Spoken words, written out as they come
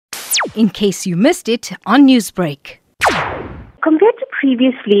in case you missed it on Newsbreak. Compared to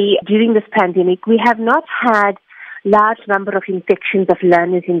previously, during this pandemic, we have not had large number of infections of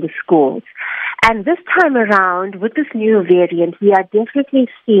learners in the schools. And this time around, with this new variant, we are definitely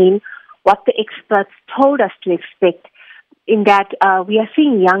seeing what the experts told us to expect, in that we are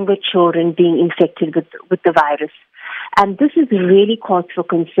seeing younger children being infected with the virus. And this is really cause for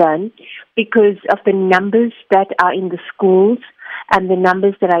concern because of the numbers that are in the schools and the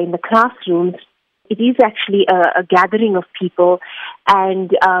numbers that are in the classrooms. It is actually a gathering of people,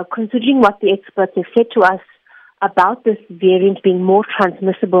 and considering what the experts have said to us about this variant being more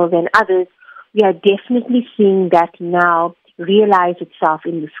transmissible than others, we are definitely seeing that now realize itself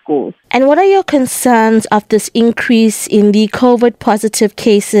in the schools. And what are your concerns of this increase in the COVID positive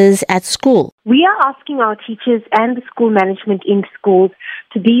cases at school? We are asking our teachers and the school management in schools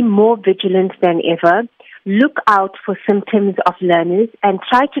to be more vigilant than ever, look out for symptoms of learners and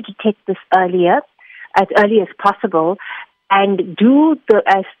try to detect this as early as possible, and do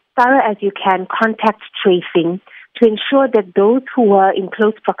as thorough as you can contact tracing to ensure that those who are in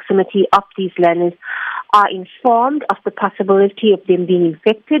close proximity of these learners are informed of the possibility of them being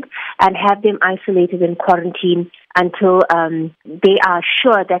infected and have them isolated and quarantined until they are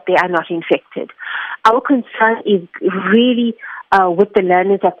sure that they are not infected. Our concern is really with the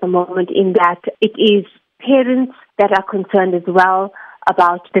learners at the moment, in that it is parents that are concerned as well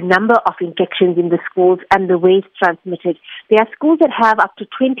about the number of infections in the schools and the way it's transmitted. There are schools that have up to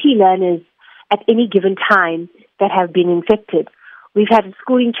 20 learners at any given time that have been infected. We've had a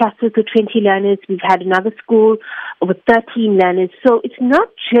school in Chatsworth with 20 learners. We've had another school with 13 learners. So it's not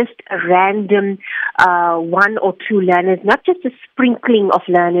just a random one or two learners, not just a sprinkling of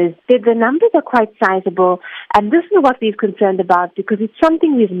learners. The numbers are quite sizable, and this is what we're concerned about because it's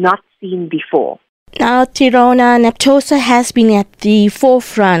something we've not seen before. Now, Thirona, NAPTOSA has been at the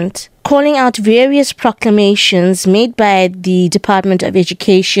forefront, calling out various proclamations made by the Department of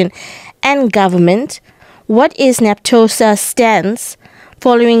Education and government. What is NAPTOSA's stance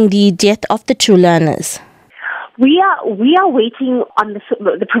following the death of the two learners? We are waiting on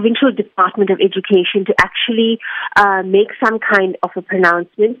the Provincial Department of Education to actually make some kind of a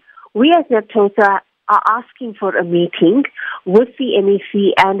pronouncement. We as NAPTOSA are asking for a meeting with the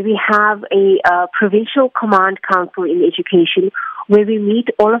MEC, and we have a provincial command council in education where we meet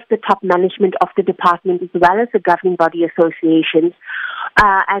all of the top management of the department as well as the governing body associations.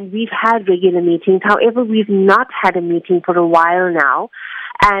 And we've had regular meetings. However, we've not had a meeting for a while now.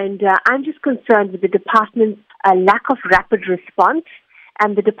 And I'm just concerned with the department's lack of rapid response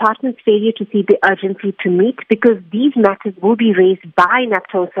and the department's failure to see the urgency to meet, because these matters will be raised by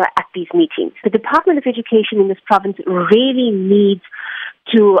NAPTOSA at these meetings. The Department of Education in this province really needs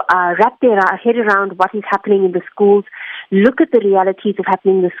to wrap their head around what is happening in the schools, look at the realities of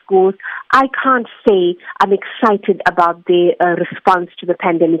happening in the schools. I can't say I'm excited about the response to the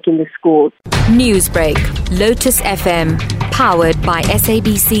pandemic in the schools. Newsbreak, Lotus FM, powered by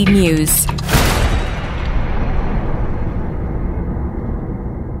SABC News.